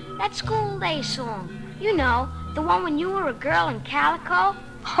what? That school day song. You know, the one when you were a girl in calico.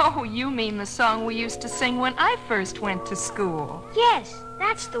 Oh, you mean the song we used to sing when I first went to school. Yes,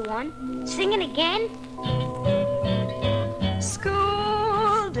 that's the one. Sing it again.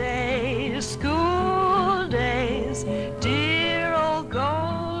 School days, dear old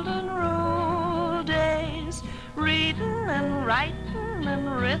golden rule days, reading and writing and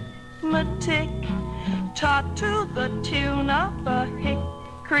arithmetic, taught to the tune of a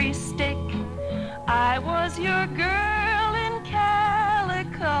hickory stick. I was your girl in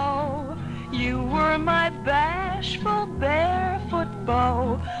calico, you were my bashful barefoot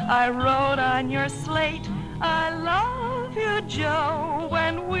beau. I wrote on your slate, I love you, Joe,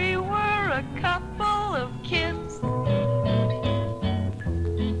 when we were a couple of kids.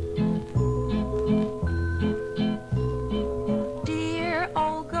 Dear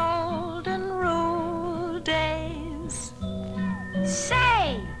old golden rule days.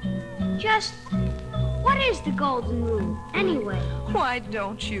 Say, just what is the golden rule, anyway? Why,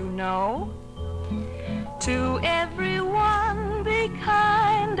 don't you know? To everyone be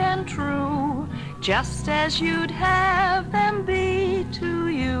kind and true, just as you'd have them be to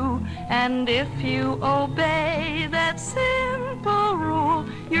you. And if you obey that simple rule,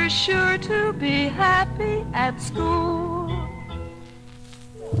 you're sure to be happy at school.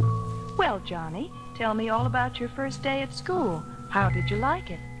 Well, Johnny, tell me all about your first day at school. How did you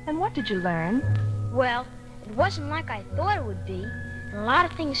like it? And what did you learn? Well, it wasn't like I thought it would be. A lot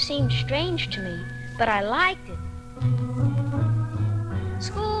of things seemed strange to me, but I liked it.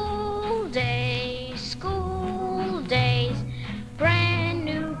 School days, brand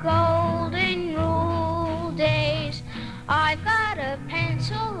new golden rule days. I've got a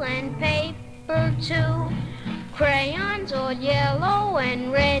pencil and paper too, crayons all yellow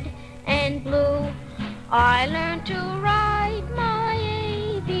and red and blue. I learned to write my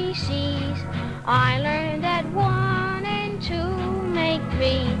ABCs. I learned that 1 and 2 make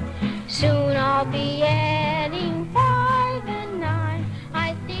 3. Soon I'll be adding 5 and 9.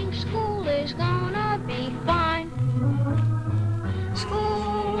 I think school is gonna be fine.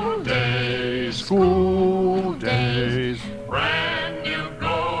 School days, brand new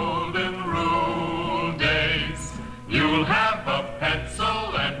golden rule days. You'll have a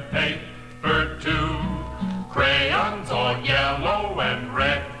pencil and paper too, crayons all yellow and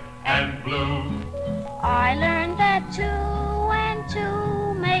red and blue. I learned that 2 and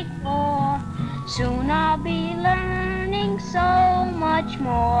 2 make 4. Soon I'll be learning so much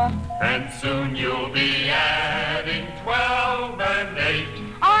more. And soon you'll be adding 12 and 8.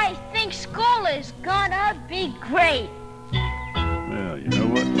 I think school is gonna be great. Well, you know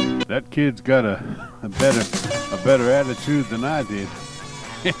what? That kid's got a better attitude than I did.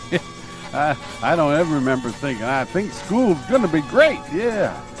 I don't ever remember thinking, I think school's gonna be great.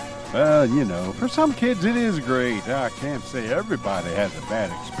 Yeah. Well, you know, for some kids it is great. I can't say everybody has a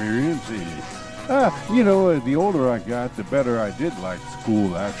bad experience. You know, the older I got, the better I did like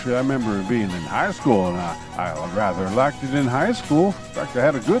school, actually. I remember being in high school, and I rather liked it in high school. In fact, I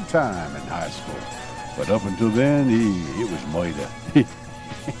had a good time in high school. But up until then, it was murder.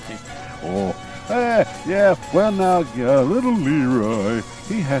 Yeah, well, now, little Leroy,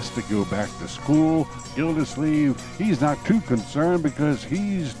 he has to go back to school. Gildersleeve, he's not too concerned because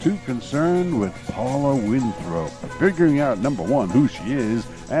he's too concerned with Paula Winthrop, figuring out, number 1, who she is,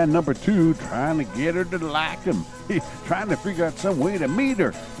 and number 2, trying to get her to like him. Trying to figure out some way to meet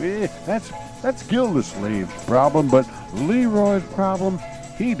her. That's Gildersleeve's problem, but Leroy's problem,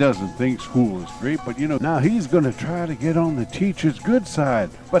 he doesn't think school is great, but you know, now he's going to try to get on the teacher's good side.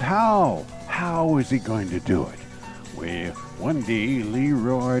 But how? How is he going to do it? Well, one day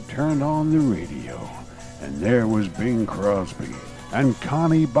Leroy turned on the radio, and there was Bing Crosby and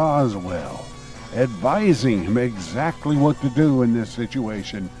Connie Boswell advising him exactly what to do in this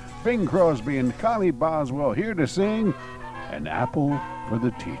situation. Bing Crosby and Connie Boswell here to sing An Apple for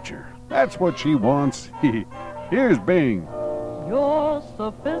the Teacher. That's what she wants. Here's Bing. You're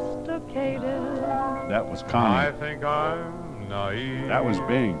sophisticated. That was Connie. I think I'm naive. That was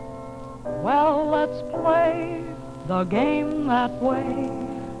Bing. Well, let's play the game that way.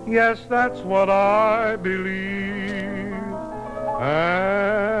 Yes, that's what I believe.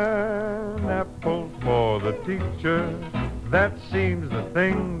 An apple for the teacher, that seems the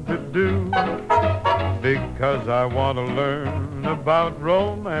thing to do. Because I want to learn about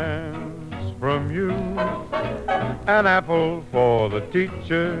romance from you. An apple for the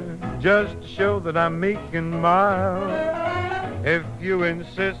teacher, just to show that I'm meek and mild. If you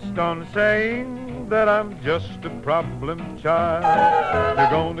insist on saying that I'm just a problem child, you're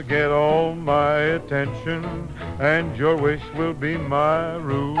going to get all my attention, and your wish will be my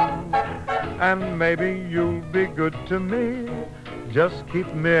rule. And maybe you'll be good to me, just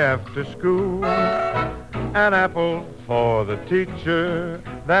keep me after school. An apple for the teacher,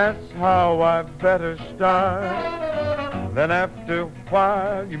 that's how I better start. Then after a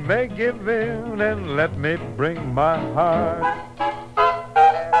while you may give in and let me bring my heart.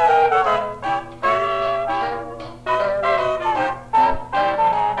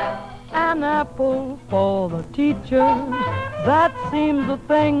 An apple for the teacher, that seems the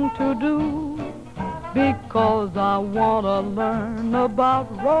thing to do. Because I want to learn about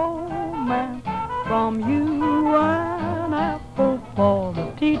romance from you. An apple for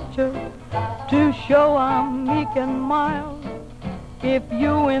the teacher, to show I'm meek and mild. If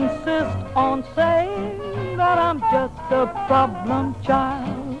you insist on saying that I'm just a problem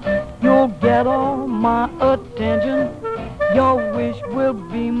child, you'll get all my attention, your wish will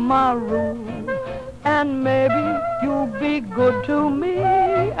be my rule. And maybe you'll be good to me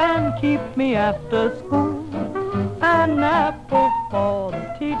and keep me after school. An apple for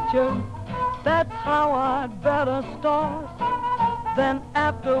the teacher, that's how I'd better start. Then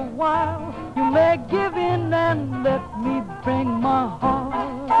after a while, you may give in and let me bring my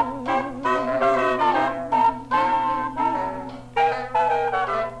heart.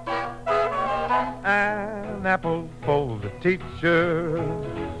 An apple for the teacher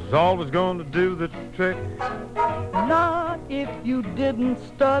is always going to do the trick. Not if you didn't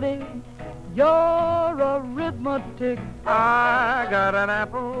study, your arithmetic. I got an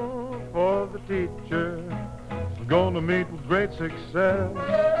apple for the teacher. Gonna meet with great success.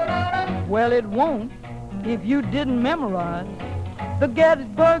 Well, it won't if you didn't memorize the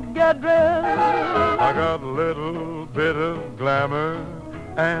Gettysburg Address. I got a little bit of glamour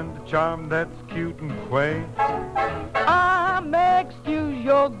and a charm that's cute and quaint. I may excuse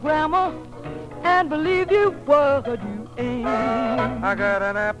your grammar and believe you what you ain't. I got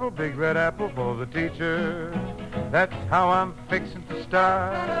an apple, big red apple for the teacher. That's how I'm fixing to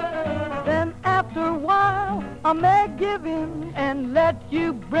start. Then after a while, I may give in and let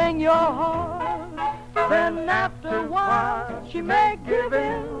you bring your heart. Then after a while, she may give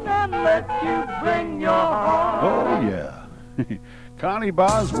in and let you bring your heart. Oh, yeah. Connie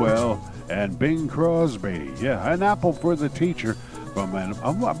Boswell and Bing Crosby. Yeah, an apple for the teacher.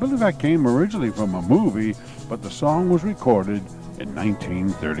 I believe that came originally from a movie, but the song was recorded in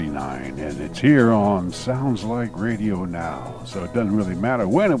 1939, and it's here on Sounds Like Radio now. So it doesn't really matter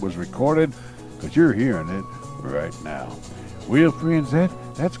when it was recorded, because you're hearing it right now. Well, friends,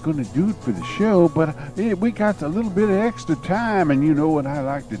 that's going to do it for the show, but we got a little bit of extra time, and you know what I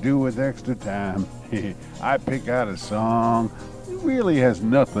like to do with extra time. I pick out a song. It really has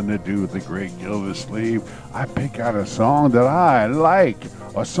nothing to do with the great Gildersleeve. I pick out a song that I like,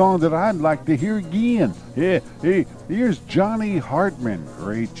 a song that I'd like to hear again. Yeah, hey, here's Johnny Hartman,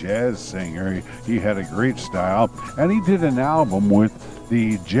 great jazz singer. He had a great style, and he did an album with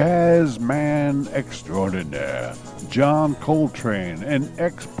the jazz man extraordinaire, John Coltrane, an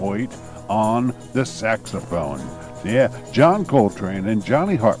exploit on the saxophone. Yeah, John Coltrane and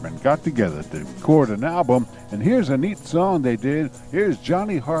Johnny Hartman got together to record an album, and here's a neat song they did. Here's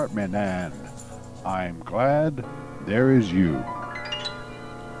Johnny Hartman and I'm Glad There Is You.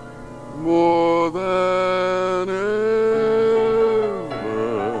 More than ever,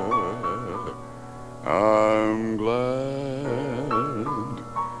 I'm glad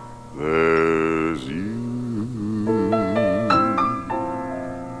there's you.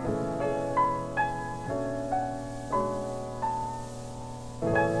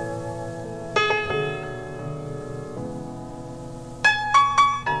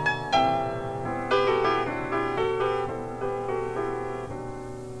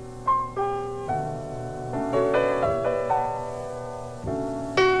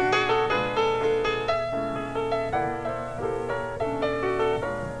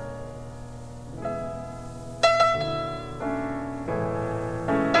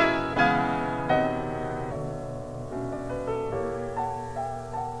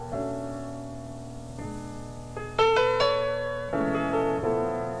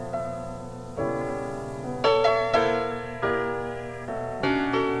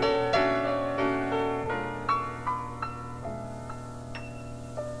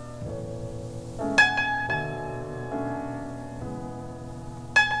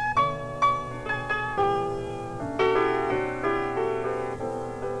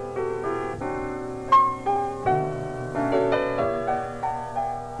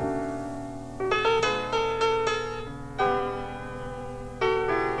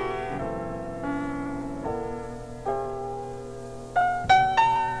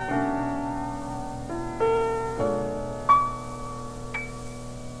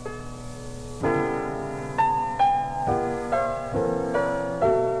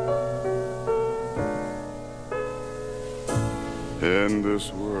 In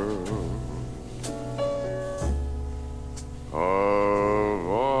this world of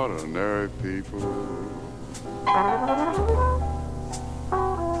ordinary people,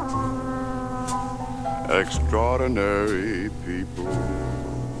 extraordinary people,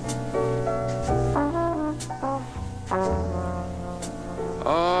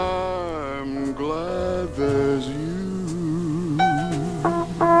 I'm glad there's you.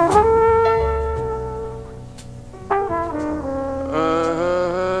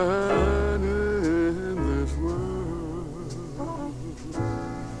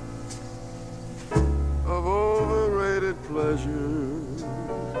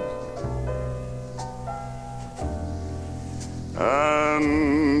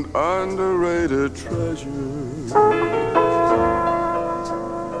 And underrated treasure,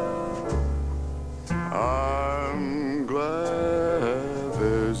 I'm glad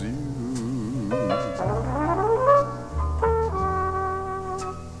there's you.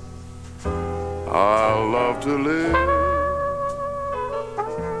 I'll love to live,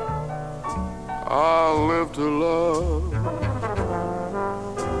 I'll live to love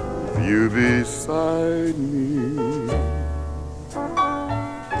you beside me.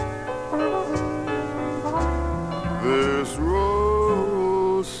 This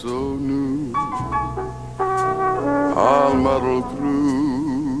rose so new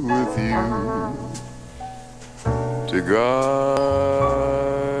with you to guide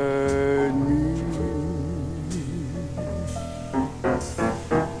me.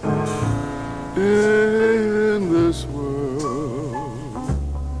 In this world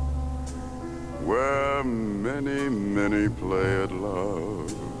where many, many play at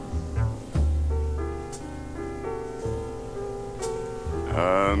love,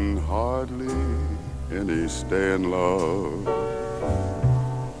 and hardly any stay in love,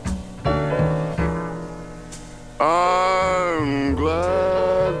 I'm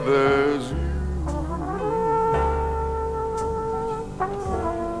glad there's you.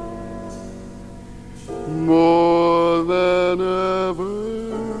 More than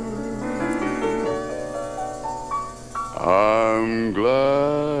ever, I'm glad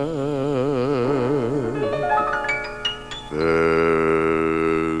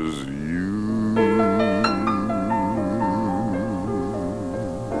there's you.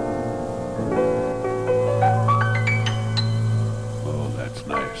 Oh, that's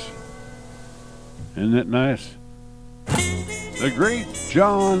nice. Isn't it nice? The great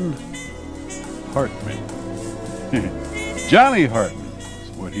John Hartman. Johnny Hartman is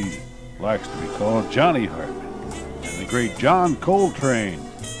what he likes to be called, Johnny Hartman. And the great John Coltrane.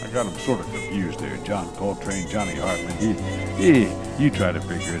 I got him sort of confused there. John Coltrane, Johnny Hartman. You try to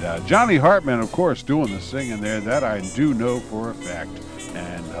figure it out. Johnny Hartman, of course, doing the singing there. That I do know for a fact.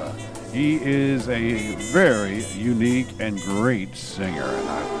 And he is a very unique and great singer.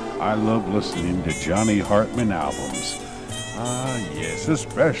 And I love listening to Johnny Hartman albums. Ah, yes,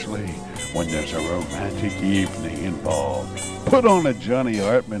 especially when there's a romantic evening involved. Put on a Johnny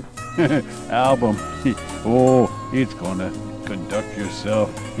Hartman album. Oh, it's going to conduct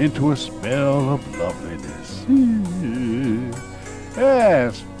yourself into a spell of loveliness.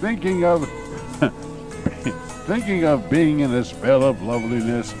 Yes, thinking of being in a spell of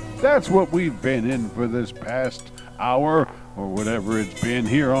loveliness, that's what we've been in for this past hour, or whatever it's been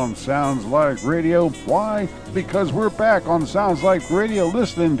here on Sounds Like Radio. Why? Because we're back on Sounds Like Radio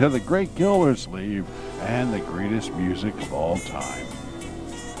listening to the great Gildersleeve and the greatest music of all time.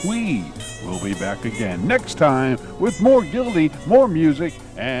 We will be back again next time with more Gildy, more music,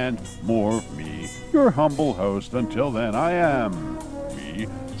 and more of me, your humble host. Until then, I am me,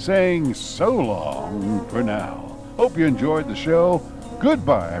 saying so long for now. Hope you enjoyed the show.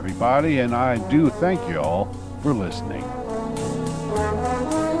 Goodbye, everybody, and I do thank you all for listening.